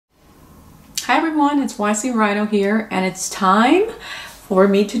Hi everyone, it's YC Rhino here, and it's time for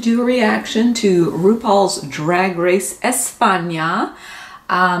me to do a reaction to RuPaul's Drag Race España.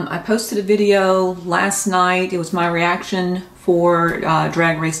 I posted a video last night. It was my reaction for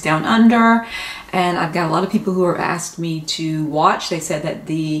Drag Race Down Under, and I've got a lot of people who have asked me to watch. They said that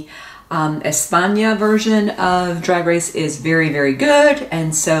the España version of Drag Race is very, very good,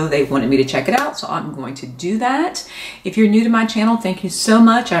 and so they wanted me to check it out, so I'm going to do that. If you're new to my channel, thank you so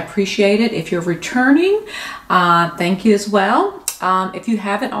much. I appreciate it. If you're returning, thank you as well. If you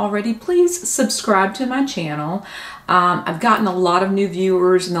haven't already, please subscribe to my channel. I've gotten a lot of new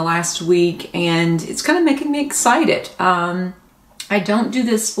viewers in the last week, and it's kind of making me excited. I don't do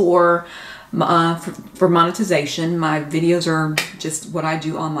this for monetization. My videos are just what I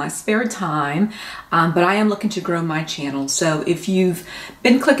do on my spare time, but I am looking to grow my channel. So if you've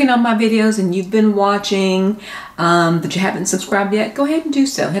been clicking on my videos and you've been watching, but you haven't subscribed yet, go ahead and do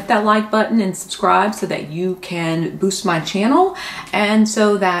so. Hit that like button and subscribe so that you can boost my channel, and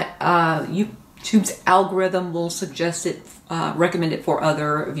so that YouTube's algorithm will suggest it, recommend it for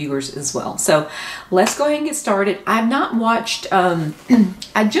other viewers as well. So let's go ahead and get started. I've not watched,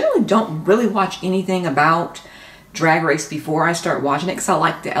 I generally don't really watch anything about Drag Race before I start watching it because I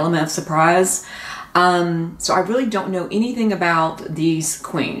like the element of surprise. So I really don't know anything about these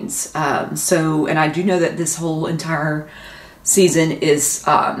queens. And I do know that this whole entire season is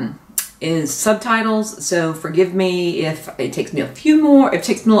subtitles, so forgive me if it takes me if it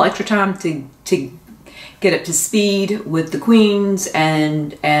takes me a little extra time to get up to speed with the queens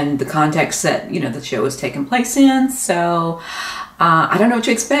and the context that, you know, the show is taking place in. So I don't know what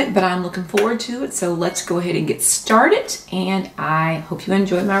to expect, but I'm looking forward to it. So let's go ahead and get started, and I hope you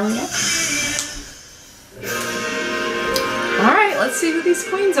enjoy my reaction. All right, let's see who these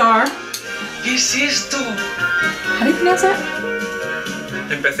queens are. ¿Qué es esto? How do you pronounce that?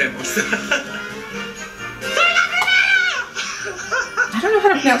 Empecemos. I don't know how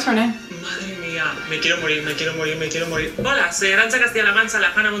to pronounce her name. Madre mía, me quiero morir, me quiero morir, me quiero morir. Hola, soy Arantxa Castilla-La Mancha,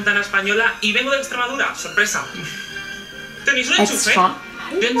 la Hannah Montana española, y vengo de Extremadura. Sorpresa. ¿Tenéis un enchufe?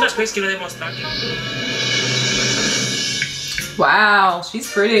 Mientras veis, quiero demostrar. Wow,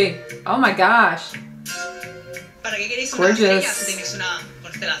 she's pretty. Oh my gosh. ¿Para qué queréis una estrella si tenéis una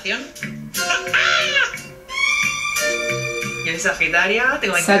constelación? Yo soy Sagitaria,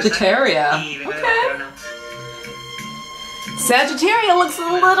 tengo 22 Sagittaria. años y vengo de Barcelona. Sagittaria looks a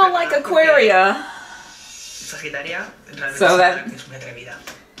little like Aquaria. Sagitaria realmente So that es muy atrevida.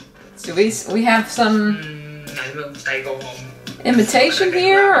 So we have some A mí me gusta ahí como imitation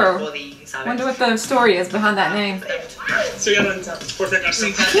here, or body, ¿sabes? wonder what the story is behind that name. Soy Arantxa, por si acaso.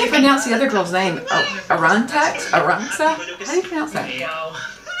 I can't pronounce the other girl's name. Arantxa? How do you pronounce that? Wow.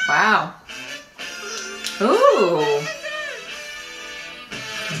 Wow. Ooh.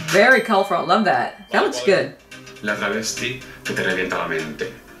 Very colorful. I love that. That looks good. La travesti que te revienta la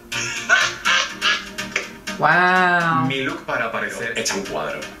mente. Wow. Mi look para parecer hecha un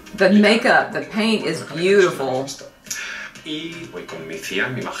cuadro. The makeup, the paint is beautiful. Y voy con mi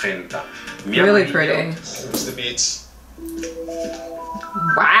cian, mi magenta, mi Really amarillo. pretty. Who's the bitch?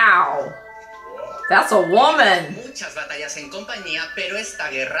 Wow. That's a woman. Muchas batallas en compañía, pero esta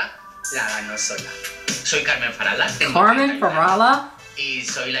guerra la gano sola. Soy Carmen Farala. tengo Carmen 30 años, Farala? Y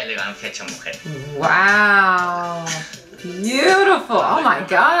soy la elegancia hecha mujer. Wow. Beautiful. Oh my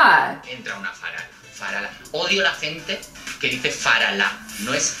God. Entra una farala. Odio la gente que dice farala.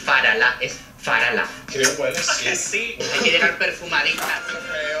 No es farala, es farala. Creo que sí. Sí. Hay que llegar perfumadita.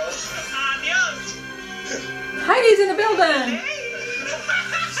 ¡Adiós! Heidi's in the building.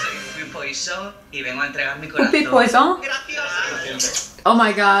 Soy Fui Poison y vengo a entregar mi corazón. Puppy Poison. Gracias. Oh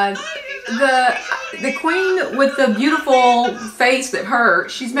my God. The queen with the beautiful face that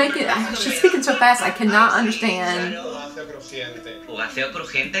she's speaking so fast I cannot understand. Fugaceo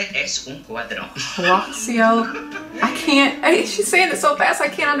crujiente es un 4. Fugaceo. I can't. She's saying it so fast I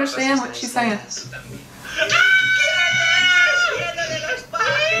can't understand what she's saying.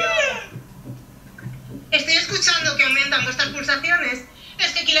 Estoy escuchando que aumentan vuestras pulsaciones.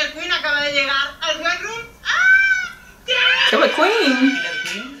 Es que Killer Queen acaba de llegar al workroom. ¡Ah! Killer Queen.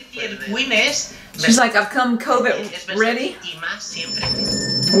 Killer Queen es... She's like, I've come COVID ready. Y más siempre.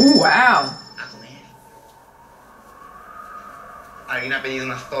 Oh, wow. A comer. ¿Alguien ha pedido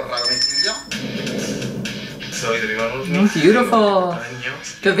una zorra a domicilio? Soy de Viva Beautiful.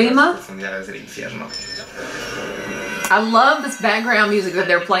 Davima? Profundidades del infierno. I love this background music that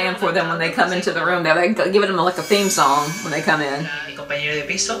they're playing for them when they come into the room. They're giving them like a theme song when they come in. Mi compañero de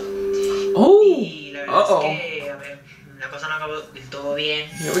piso. Oh. Y la verdad es que, a ver, la cosa no acabó del todo bien.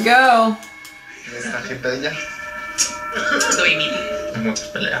 Here we go. ¿Esta gente de ella? Doy mi Muchas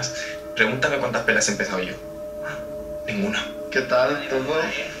peleas. Pregúntame cuántas pelas he empezado yo. Ninguna. ¿Qué tal? ¿Todo?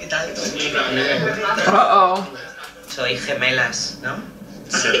 ¿Qué tal? Uh-oh. Soy gemelas, ¿no?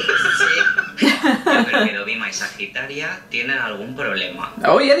 Sí. Sí. Yo creo que Dobima y Sagitaria tienen algún problema.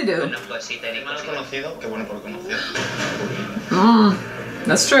 Oh, yeah, they do. Bueno, pues sí, ¿Me lo has conocido? Qué bueno por conocer.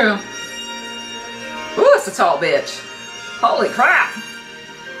 That's true. Ooh, it's a tall bitch. Holy crap.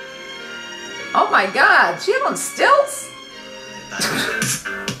 Oh my god, she had on stilts?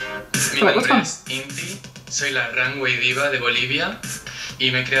 Mi nombre es Inti, soy la runway diva de Bolivia y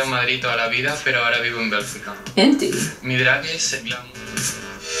me he criado en Madrid toda la vida, pero ahora vivo en Bélgica. Inti. Mi drag es el glamour.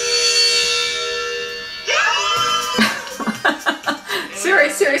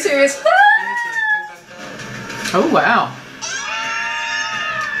 Serious. Oh, wow.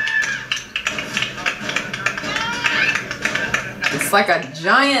 It's like a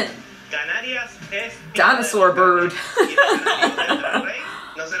giant dinosaur bird.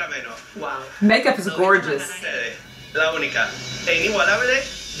 No será menos. Wow. Makeup is gorgeous. La única e inigualable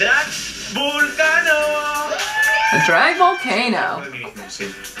Drag Vulcano. A drag volcano.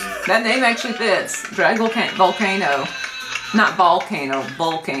 Sí. That name actually fits. Drag volcano. Not volcano,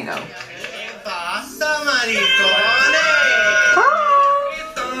 volcano. ¿Qué pasa, maricones?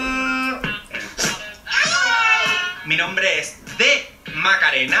 Mi nombre es De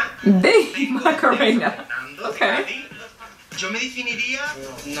Macarena. De Macarena. Okay. Yo me definiría...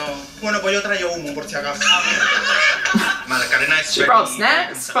 No. Bueno, pues yo traigo humo por si acaso. Macarena es... She brought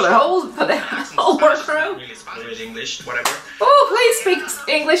snacks for the whole workroom. Really English, whatever. Oh, please speak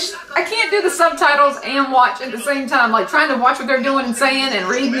English. I can't do the subtitles and watch at the same time. Like trying to watch what they're doing and saying and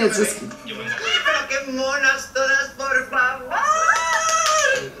reading is just... Pero qué monas todas, por favor.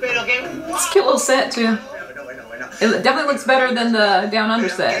 Pero qué guapas. It's a cute little set too. Bueno. It definitely looks better than the Down Under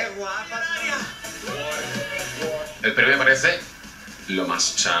set. Qué guapas. El premio me parece lo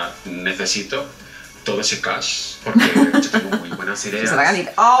más. O sea, necesito todo ese cash porque yo tengo muy buenas ideas. She's like, I need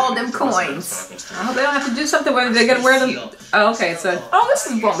all them coins. I hope they don't have to do something where they gotta wear them. Oh, okay, so, this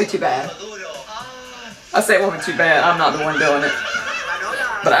won't be too bad. I say it won't be too bad. I'm not the one doing it.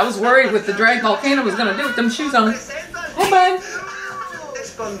 But I was worried what the drag volcano was gonna do with them shoes on. Hey, bud.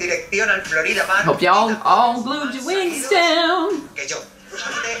 Con dirección al Florida Park. Hope y'all all glued your wings down. Que yo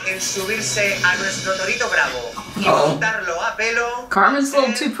en subirse a nuestro torito bravo y Uh-oh. montarlo a pelo. Carmen's a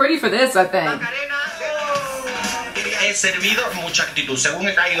little too pretty for this, I think. Macarena, he servido mucha actitud. Según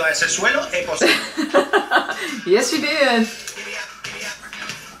he caído a ese suelo, he posado. Yes, you did.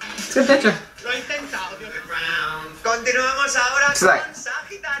 It's a good picture. Lo he intentado. Continuamos ahora She's like, con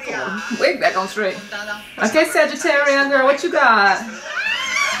Sagitaria. wig back on straight. Okay, Sagittarian girl, what you got?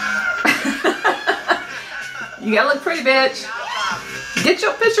 You gotta look pretty, bitch. Get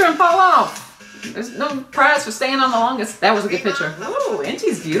your picture and fall off. There's no prize for staying on the longest. That was a good picture. Ooh,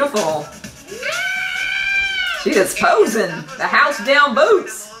 Inti's beautiful. She is posing. The house down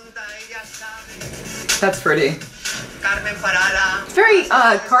boots. That's pretty. Carmen Farala. Very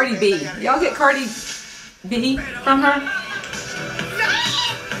Cardi B. Y'all get Cardi B from her?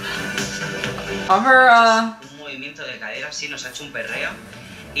 On her Un movimiento de cadera sí nos ha hecho un perreo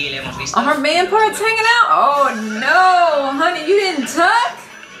y le hemos visto. on her man parts hanging out? Oh no, honey, you didn't tuck?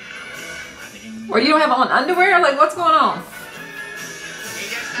 Or you don't have on underwear? Like, what's going on?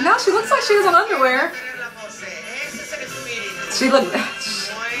 No, she looks like she has on underwear. She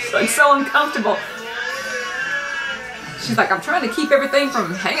looks so uncomfortable. She's like, I'm trying to keep everything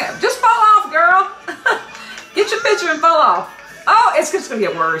from hanging up. Just fall off, girl. Get your picture and fall off. Oh, it's just gonna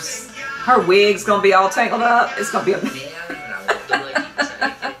get worse. Her wig's gonna be all tangled up. It's gonna be a...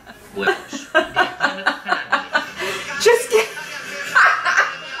 Just get...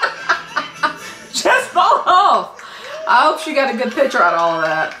 Just fall off. I hope she got a good picture out of all of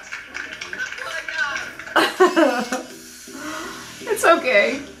that. It's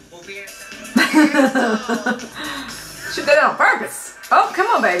okay. She did it on purpose. Oh, come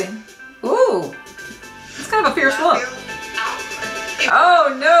on, baby. Ooh. It's kind of a fierce look.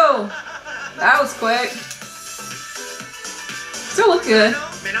 Oh, no. That was quick. Still look good.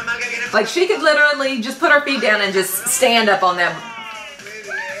 Like, she could literally just put her feet down and just stand up on that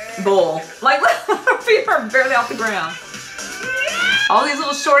bull. Like, her feet are barely off the ground. All these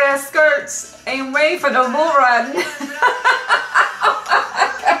little short-ass skirts ain't ready for no bull riding.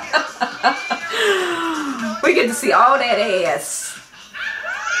 We get to see all that ass.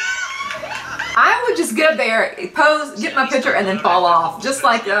 I would just get up there, pose, get my picture, and then fall off. Just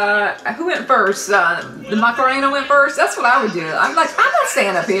like, who went first? The Macarena went first? That's what I would do. I'm like, I'm not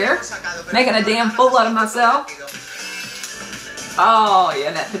staying up here, making a damn fool out of myself. Oh,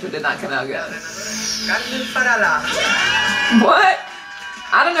 yeah, that picture did not come out good. Carmen Farala. What?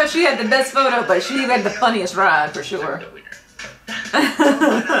 I don't know if she had the best photo, but she had the funniest ride for sure.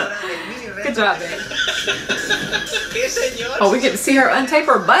 Good job, babe. Oh, we get to see her untape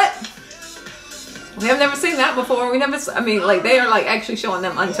her butt. We have never seen that before. We never. I mean, like they are like actually showing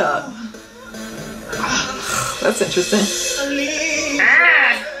them untucked. That's interesting.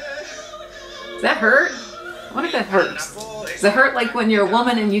 Ah! Does that hurt? What if that hurts? Does it hurt like when you're a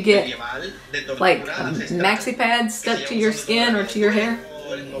woman and you get like maxi pads stuck to your skin or to your hair?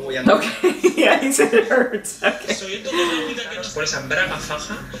 Okay, yeah, he said it hurts. Okay. Por esa braga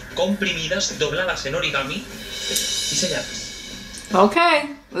faja, comprimidas, dobladas en origami y selladas. Okay,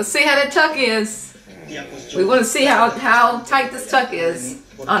 let's see how that tuck is. We want to see how tight this tuck is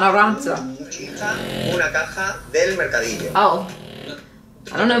on Aranza. Una caja del mercadillo. Oh,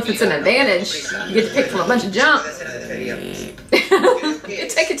 I don't know if it's an advantage. You get to pick from a bunch of junk.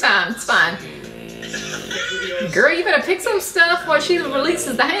 Take your time, it's fine. Girl, you better pick some stuff while she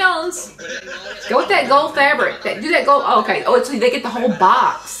releases the hounds. Go with that gold fabric. Do that gold. Oh, okay. Oh, so they get the whole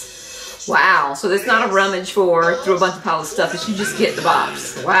box. Wow. So there's not a rummage through a bunch of piles of stuff. It's you just get the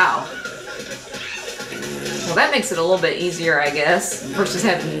box. Wow. Well, that makes it a little bit easier, I guess, versus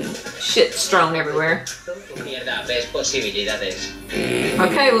having shit strewn everywhere.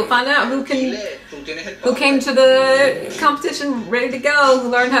 Okay, we'll find out who came to the competition ready to go, who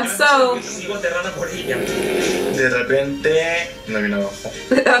learned how to sew. De repente no vino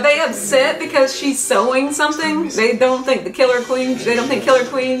abajo. Are they upset because she's sewing something? They don't think the Killer Queen. They don't think Killer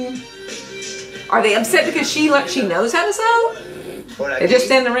Queen. Are they upset because she knows how to sew? They're just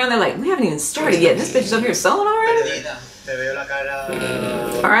standing around. They're like, we haven't even started yet. This bitch is up here sewing already.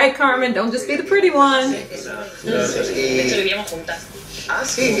 All right, Carmen, don't just be the pretty one.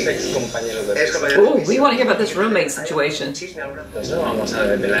 Oh, we want to hear about this roommate situation.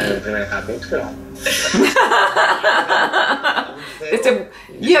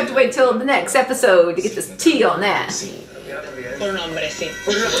 You have to wait till the next episode to get this tea on that.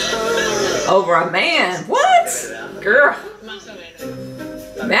 Over a man? What? Girl.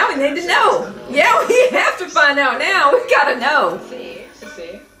 Now we need to know. Yeah, we have to find out now. We gotta know.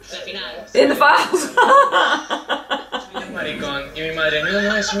 In the files. Maricón. Y mi madre,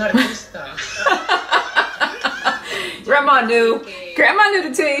 no, es un artista. Grandma knew. Grandma knew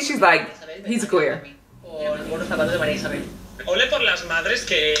the tea. She's like, he's a queer. Ole por las madres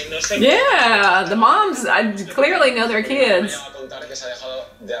que no sé. Yeah, the moms clearly know their kids.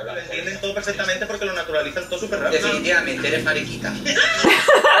 Entienden todo perfectamente porque lo naturalizan todo súper rápido. Definitivamente eres mariquita.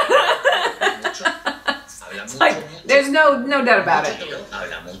 Like, there's no doubt about it.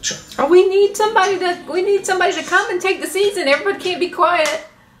 Habla mucho. Oh, we need somebody to come and take the season. Everybody can't be quiet.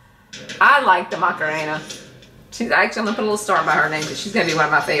 I like the Macarena. She's actually, I'm gonna put a little star by her name because she's gonna be one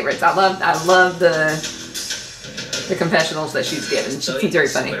of my favorites. I love the confessionals that she's given. She's very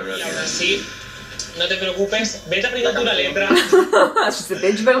funny. No te preocupes, vete aprendiendo la letra. She said,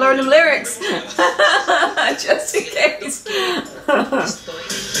 bitch, you better learn them lyrics. Just in case.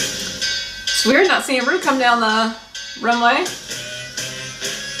 It's weird not seeing Rue come down the runway.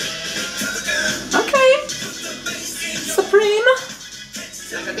 Okay. Supreme.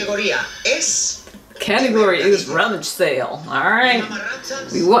 La categoría es... Category is rummage sale. Alright.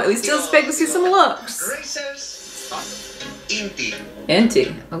 We still expect to see some looks. Inti.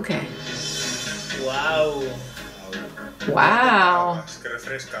 Inti. Okay. Wow. Wow.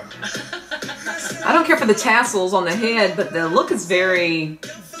 I don't care for the tassels on the head, but the look is very,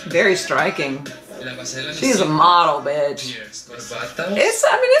 very striking. She is a model, bitch.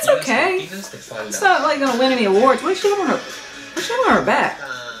 It's okay. It's not like gonna win any awards. What is she on her? What's she on her back?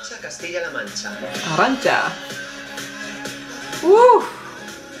 Arancha. Woo.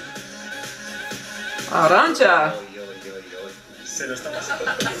 Arancha.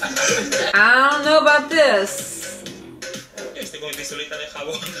 I don't know about this.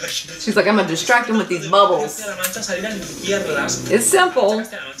 She's like, I'm gonna distract him with these bubbles. It's simple.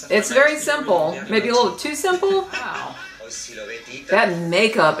 It's very simple. Maybe a little too simple. Wow. That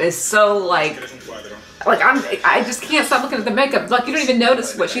makeup is so like I just can't stop looking at the makeup. Like you don't even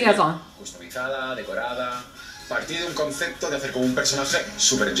notice what she has on.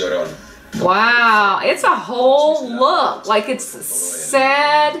 Wow, it's a whole look. Like it's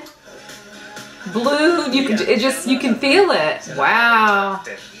sad, blue. You can feel it. Wow.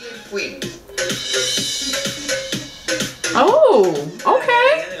 Oh,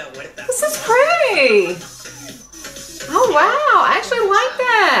 okay. This is pretty. Oh wow, I actually like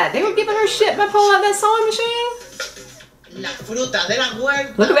that. They were giving her shit by pulling out that sewing machine.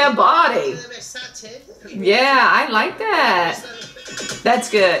 Look at that body. Yeah, I like that. That's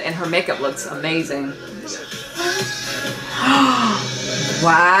good, and her makeup looks amazing.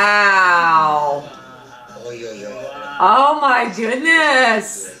 Wow. Oh my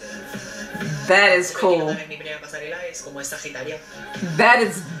goodness. That is cool. That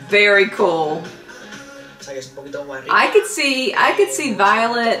is very cool. I could see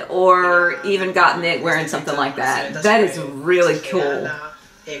Violet or even Gottmik wearing something like that. That is really cool.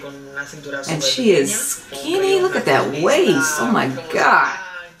 And she is skinny. Look at that waist. Oh my god.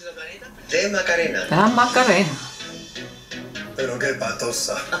 La Macarena.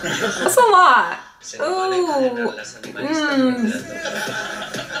 That's a lot. Ooh.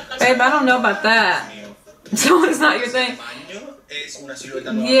 Babe, I don't know about that. So it's not your thing.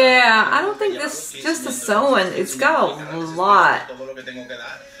 Yeah, I don't think this just a sewing. It's got a lot.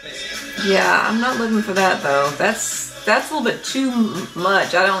 Yeah, I'm not looking for that though. That's a little bit too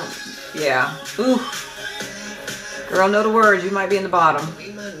much. I don't. Yeah. Ooh. Girl, know the words. You might be in the bottom.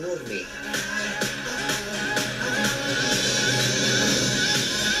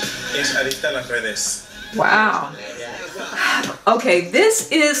 Wow. Okay,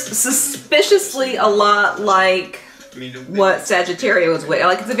 this is suspiciously a lot like what Sagittarius was with.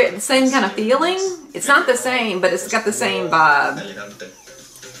 Like, it's the same kind of feeling. It's not the same, but it's got the same vibe.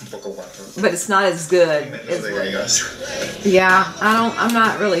 But it's not as good. Yeah, I'm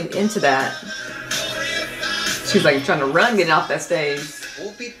not really into that. She's like trying to run getting off that stage.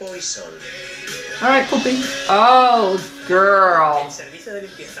 Alright, Poopy. Oh, girl.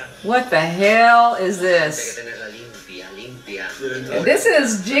 What the hell is this? This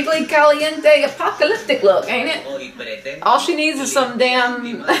is Jiggly Caliente apocalyptic look, ain't it? All she needs is some damn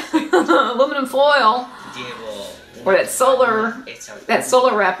aluminum foil or that solar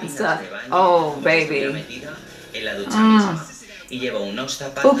wrap and stuff. Oh, baby.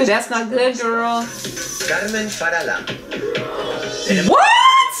 Poopy, that's not good, girl.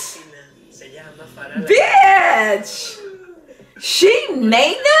 What? Bitch! She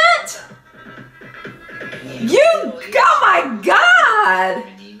made that? Oh my god!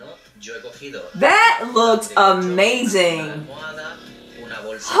 That looks amazing.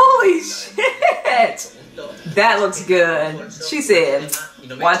 Holy shit! That looks good. She said,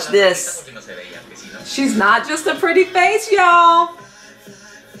 watch this. She's not just a pretty face, y'all.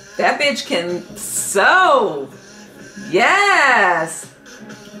 That bitch can sew. Yes.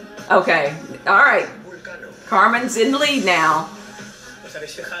 Okay. All right. Carmen's in the lead now.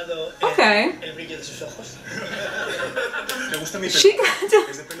 Okay.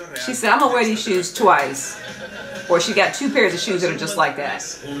 She said, I'm gonna wear these shoes twice. Or she got 2 pairs of shoes that are just like that.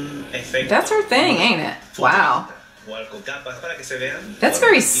 That's her thing, ain't it? Wow. That's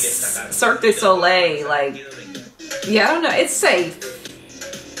very Cirque du Soleil, like, yeah, I don't know, it's safe.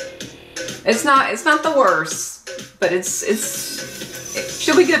 It's not the worst, but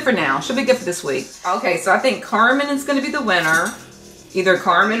she'll be good for now. She'll be good for this week. Okay, so I think Carmen is gonna be the winner. Either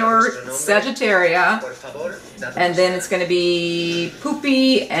Carmen or Sagittaria. And then it's going to be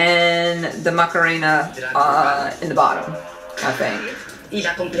Poopy and the Macarena in the bottom, I think. It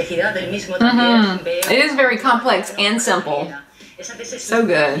is very complex and simple. So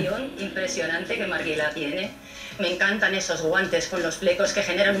good.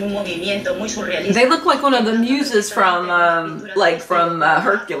 They look like one of the muses from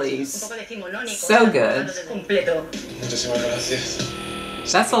Hercules. So good.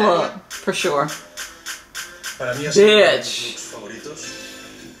 That's a look, for sure. Bitch.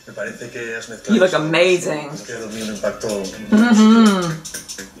 You look amazing.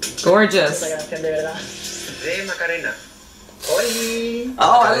 Gorgeous.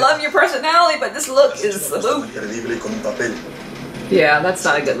 Oh, I love your personality, but this look is... Yeah, that's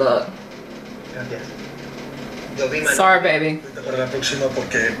not a good look. Sorry, baby.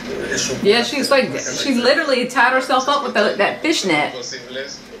 Yeah, she literally tied herself up with that fishnet.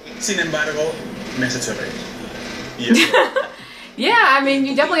 Yeah, I mean,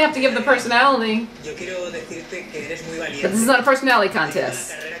 you definitely have to give the personality. But this is not a personality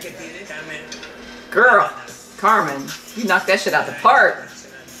contest. Girl, Carmen, you knocked that shit out the park.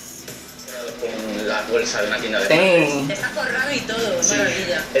 Dang.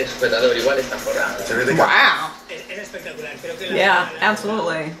 Wow. Yeah,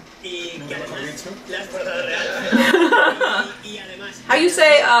 absolutely. How you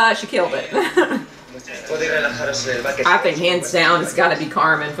say she killed it? I think hands down it's gotta be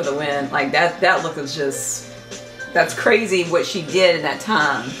Carmen for the win. Like that look is just, that's crazy what she did in that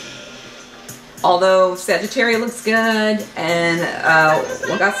time. Although Sagittarius looks good and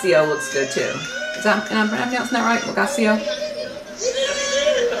Wagacio looks good too. Am I pronouncing that right? Wagacio?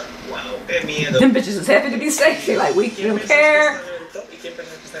 Them bitches is happy to be sexy. Like, we don't care.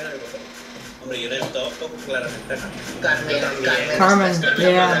 Carmen,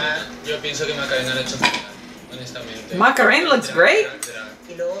 yeah. Yo pienso que Macarena lo ha hecho genial, honestamente. Macarena looks great.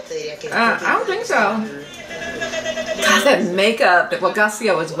 I don't think so. God, that makeup that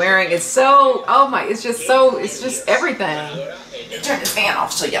Garcia was wearing is so, oh my, it's just everything. Turn the fan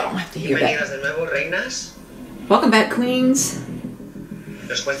off so y'all don't have to hear that. Welcome back, queens.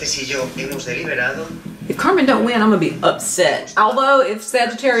 Los jueces y yo hemos deliberado. If Carmen don't win, I'm gonna be upset. Although if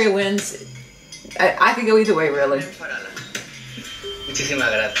Sagittaria wins, I could go either way, really. Muchísimas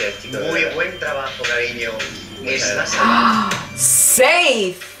gracias, chicos. Muy buen trabajo, cariño. Estás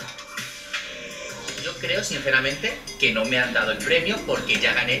Safe. Yo creo, sinceramente, que no me han dado el premio porque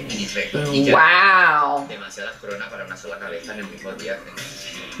ya gané el mini rey. Wow. Demasiadas coronas para una sola cabeza en el mismo día.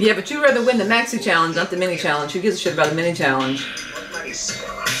 Yeah, but you'd rather win the maxi challenge, not the mini challenge. Who gives a shit about the mini challenge?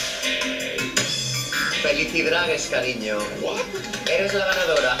 Felicidades, cariño. Eres la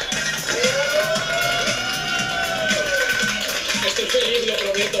ganadora.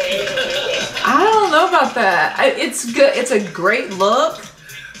 I don't know about that. It's good. It's a great look.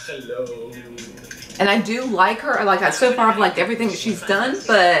 Hello. And I do like her. Like so far, I've liked everything that she's done.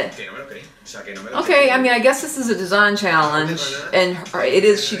 But okay, I mean, I guess this is a design challenge, and it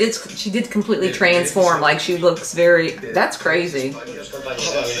is. She did completely transform. Like she looks very. That's crazy.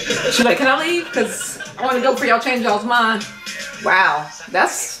 She's like, can I leave? Because I want to go for y'all change y'all's mind. Wow,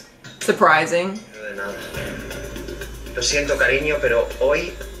 that's surprising. Lo siento, cariño, pero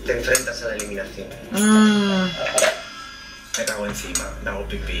hoy te enfrentas a la eliminación. Me cago encima, me hago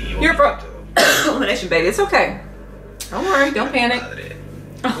pipí. You're pro elimination, baby. It's okay. Don't worry. Don't panic.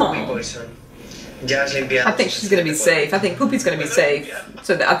 Oh. I think she's gonna be safe. I think Poopy's gonna be safe.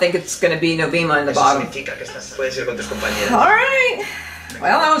 So I think it's gonna be Novima in the bottom. All right.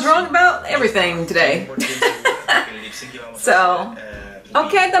 Well, I was wrong about everything today. So,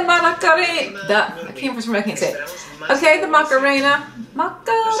 okay, the Macarena. I can't say it. Okay, the Macarena.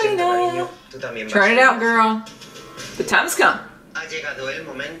 Macarena. Turn it out, girl. The time has come.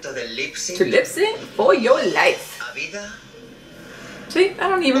 To lip sync for your life. See, I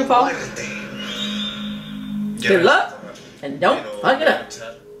don't even fall. Good luck, and don't fuck it up.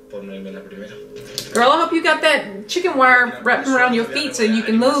 Girl, I hope you got that chicken wire wrapped around your feet so you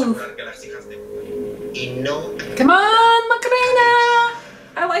can move. Come on, Macarena!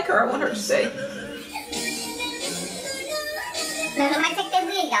 I like her, I want her to say. No, who might take their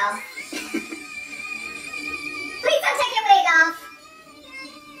wig off? Please don't take your wig off!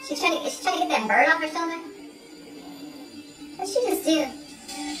 She's trying to get that bird off or something? What'd she just do?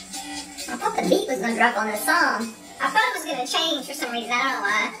 I thought the beat was gonna drop on this song. I thought it was gonna change for some reason, I don't know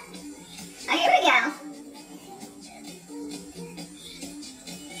why. Oh, here we go.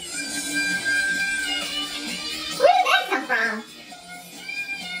 Where did that come from?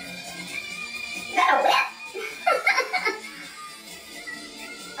 Is that a whip?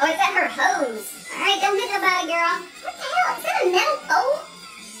 Oh, is that her hose? Alright, don't think about it, girl. What the hell? Is that a metal pole?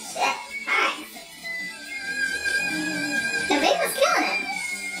 Shit. Alright. The big was killing it.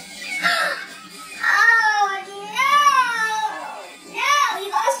 Oh, no! No, you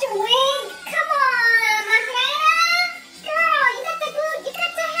lost your wig? Come on, Macarena! Girl, you got to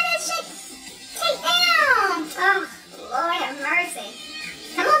have that shit take down! Oh, Lord have mercy.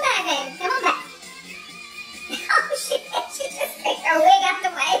 Come on back, baby. Come on back. Oh, she just picked her wig out the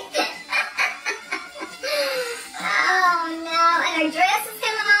way. Oh, no. And her dress is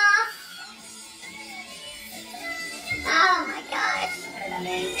coming off. Oh, my gosh.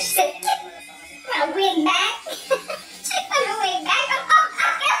 She said, get my wig back. She put her wig back. Oh, my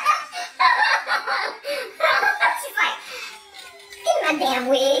God. She's like, give me my damn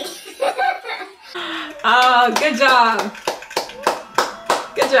wig. Oh, good job.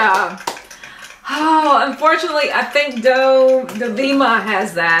 Good job. Oh, unfortunately, I think Novima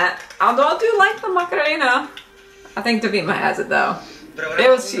has that. Although I do like the Macarena. I think Novima has it though. That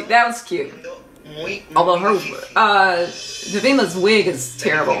was cute. Although her Novima's wig is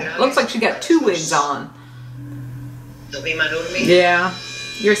terrible. Looks like she got two wigs on. Yeah,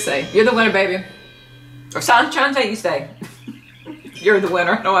 you're safe. You're the winner, baby. Or Shantae, you stay. You're the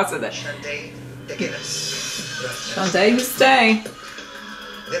winner. No, I said that. Shantae, you stay.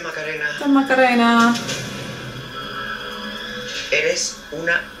 De Macarena. The Macarena. Eres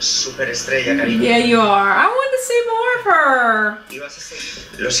una superestrella, cariño. Yeah, you are. I want to see more of her. Y vas a seguir.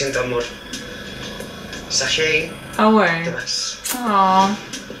 Lo siento, amor. Sashay. Oh, wait. Te vas. Aww.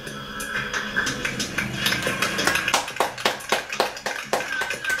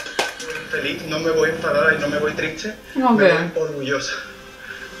 Feliz, no me voy enfadada y no me voy triste. Oh, me good. voy orgullosa.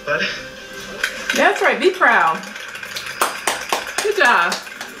 ¿Vale? That's right. Be proud. Good job.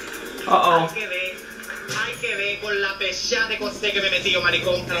 Uh-oh. Hay que ver con la pesada de coste que me metí yo,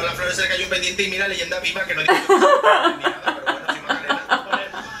 maricón. Pero la flor se le cayó un pendiente y mira, leyenda viva que no digo pero bueno, sí,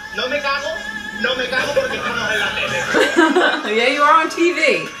 Macarena. No me cago porque estamos en la tele. Yeah, you are on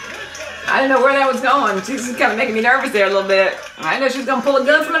TV. I didn't know where that was going. She's kind of making me nervous there a little bit. I know she's gonna pull a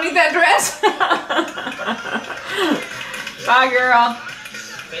gun from underneath that dress. Bye, girl.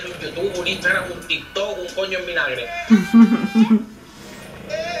 Ver un YouTube, un Instagram, un TikTok, un coño en vinagre.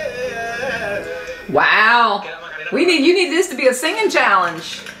 Wow. You need this to be a singing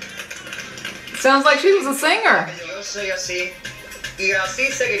challenge. Sounds like she was a singer. Yo soy así y así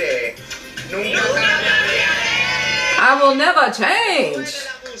seguiré. Nunca cambiaré. I will never change.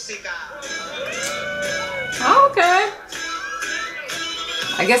 Okay.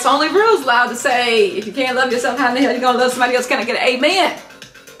 I guess only Rue's allowed to say, if you can't love yourself, how in the hell are you gonna love somebody else? Can I get an amen?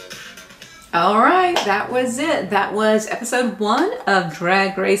 All right, that was it. That was episode 1 of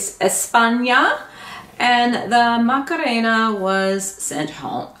Drag Race España. And the Macarena was sent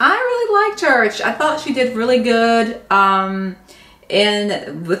home. I really liked her. I thought she did really good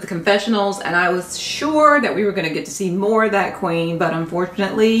with the confessionals, and I was sure that we were going to get to see more of that queen, but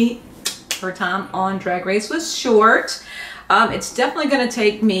unfortunately, her time on Drag Race was short. It's definitely going to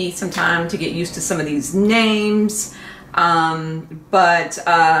take me some time to get used to some of these names. But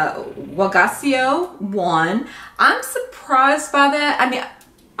Wagacio won. I'm surprised by that. I mean,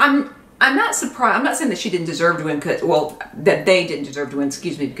 I'm not surprised. I'm not saying that she didn't deserve to win, that they didn't deserve to win,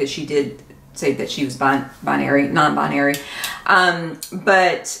 excuse me, because she did say that she was non-binary.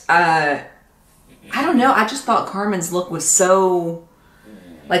 But I don't know. I just thought Carmen's look was so,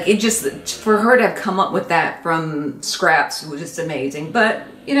 like, it just, for her to have come up with that from scraps was just amazing. But,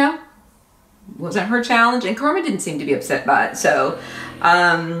 you know, wasn't her challenge, and Carmen didn't seem to be upset by it. So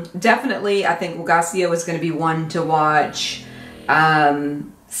definitely, I think Wagacio is going to be one to watch.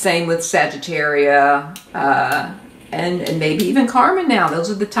 Same with Sagittaria, and maybe even Carmen now.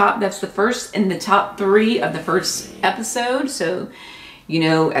 Those are the top, that's the first in the top 3 of the first episode. So, you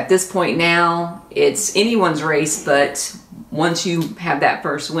know, at this point now, it's anyone's race, but once you have that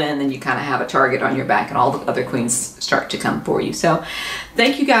first win, then you kind of have a target on your back, and all the other queens start to come for you. So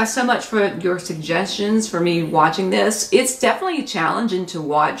thank you guys so much for your suggestions for me watching this. It's definitely challenging to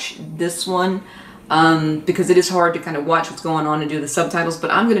watch this one, because it is hard to kind of watch what's going on and do the subtitles,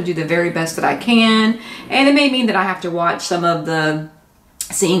 but I'm going to do the very best that I can. And it may mean that I have to watch some of the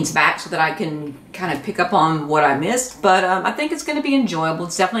scenes back so that I can kind of pick up on what I missed. But I think it's going to be enjoyable.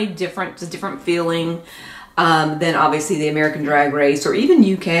 It's definitely different. It's a different feeling than obviously the American Drag Race or even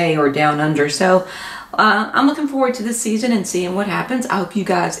UK or Down Under. So I'm looking forward to this season and seeing what happens. I hope you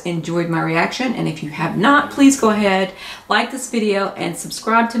guys enjoyed my reaction, and if you have not, please go ahead, like this video, and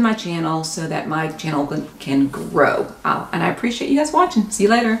subscribe to my channel so that my channel can grow. And I appreciate you guys watching. See you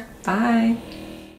later. Bye.